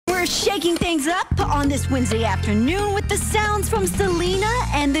we're shaking things up on this Wednesday afternoon with the sounds from Selena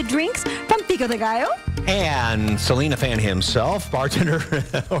and the drinks from Pico de Gallo. And Selena fan himself, bartender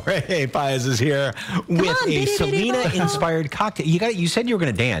Jorge Paez is here with a Selena-inspired cocktail. You said you were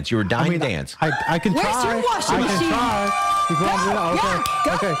going to dance. You were dying to dance. I can try. Where's your washing machine?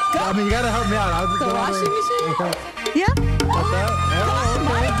 Okay. I mean, you got to help me out. The washing machine? Okay. Yeah.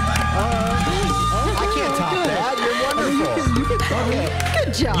 I can't top that. You're wonderful.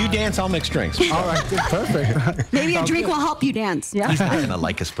 Good job. You dance, I'll mix drinks. All right, perfect. Maybe a drink will help you dance. Yeah. He's not going to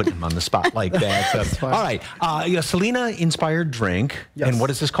like us putting him on the spot like that. So. All right. Selena-inspired drink. Yes. And what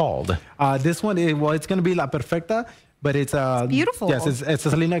is this called? This one, it's going to be La Perfecta, but it's beautiful. Yes, it's a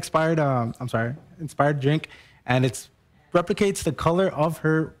Selena-inspired, inspired drink, and it replicates the color of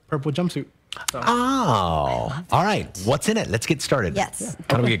her purple jumpsuit. So. Oh, all right. What's in it? Let's get started. Yes. Yeah.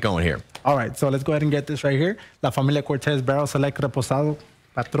 How do we get going here? All right, so let's go ahead and get this right here. La Familia Cortez Barrel Select Reposado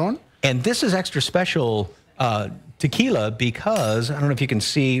Patron. And this is extra special tequila because, I don't know if you can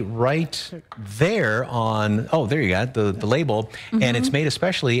see right there on, there you got the label. Mm-hmm. And it's made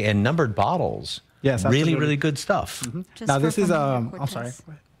especially in numbered bottles. Yes, absolutely. Really good stuff. Mm-hmm. Now this is, I'm sorry.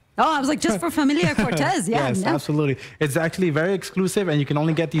 Oh, I was like, just for Familia Cortez. Yeah. Yes, absolutely. It's actually very exclusive, and you can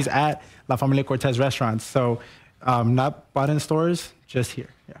only get these at La Familia Cortez restaurants. So not bought in stores, just here.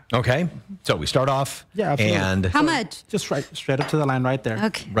 Yeah. Okay. So we start off. Yeah, absolutely. And how much? Just straight up to the line right there.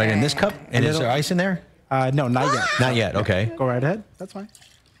 Okay. Right in this cup? And is there ice in there? No, not yet. Not yet. Okay. Go right ahead. That's fine.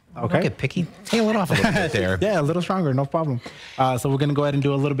 Okay. Don't get picky. Tail it off a little bit there. Yeah, a little stronger. No problem. So we're going to go ahead and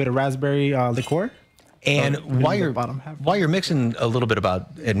do a little bit of raspberry liqueur. And while you're mixing a little bit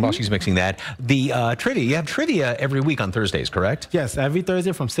while she's mixing that, the trivia, you have trivia every week on Thursdays, correct? Yes, every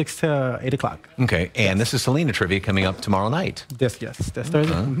Thursday from 6 to 8 o'clock. Okay, and this is Selena trivia coming up tomorrow night. This Thursday.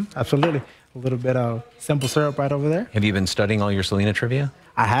 Absolutely. A little bit of simple syrup right over there. Have you been studying all your Selena trivia?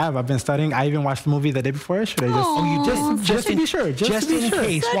 I have. I've been studying. I even watched the movie the day before. Should I just to be sure. Just in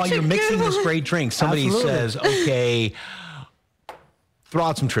case while you're mixing this great drink, somebody says, okay, throw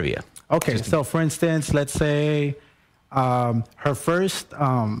out some trivia. Okay, so for instance, let's say her first,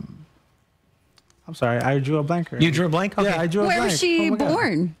 I'm sorry, I drew a blank. You drew a blank? Okay. Yeah, I drew a blank. Where was she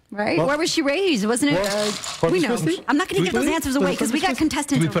born, right? Where was she raised? Wasn't it? We know. I'm not going to get those answers away because we got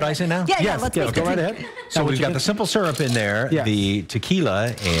contestants. Do we put ice in now? Yeah, let's make go right ahead. So we've got the simple syrup in there, the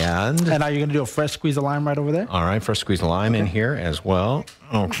tequila, and now you're going to do a fresh squeeze of lime right over there. All right, fresh squeeze of lime in here as well.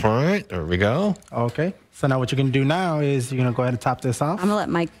 Okay, there we go. Okay. So now what you're going to do now is you're going to go ahead and top this off. I'm going to let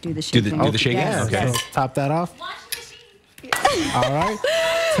Mike do the shaking. Do the shaking? Yes. Okay. So top that off. All right.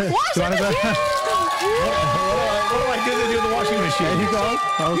 Washing machine. What do I do to do the washing machine? There you go.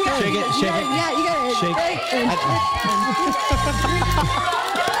 Okay. Shake it. Yeah, you got it. Shake.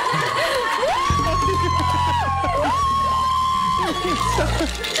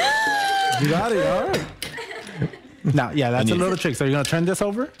 You got it. All right. Now, yeah, that's a little trick. So you're going to turn this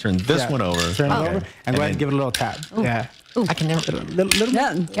over? Turn this one over. Turn it over and go ahead and give it a little tap. Ooh. Yeah. Ooh. I can never.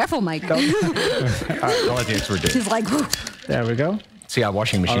 Little careful, Mike. All right, I'll let the expert do it. He's like, whew. There we go. See, our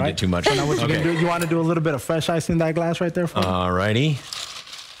washing machine did too much. So now what you're going to do, you want to do a little bit of fresh ice in that glass right there for me? All righty.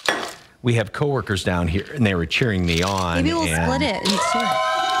 We have coworkers down here, and they were cheering me on. Maybe we'll split it.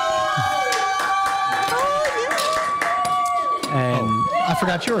 And I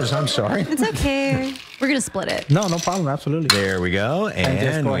forgot yours. I'm sorry. It's okay. We're going to split it. No problem. Absolutely. There we go. And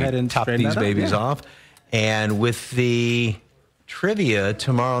just go ahead and top straighten these that up. babies off. And with the trivia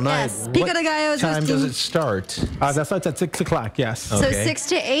tomorrow night, Pico de Gallo what time does it start? That starts at 6 o'clock, yes. So 6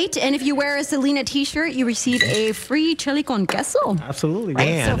 to 8, and if you wear a Selena t-shirt, you receive a free chili con queso. Absolutely.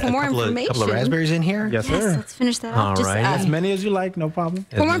 And so for more a information, couple of raspberries in here? Yes, yes, sir. let's finish that All off. right. As many as you like, no problem.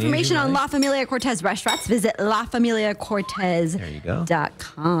 For more information on La Familia Cortez restaurants, visit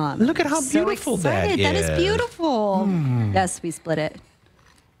lafamiliacortez.com. Look at how beautiful that is. That is beautiful. Yes, we split it.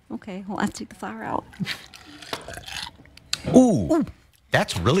 Okay, we'll have to take the flour out. Ooh.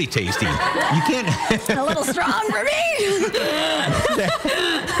 That's really tasty. You can't. A little strong for me.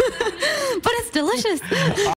 But it's delicious.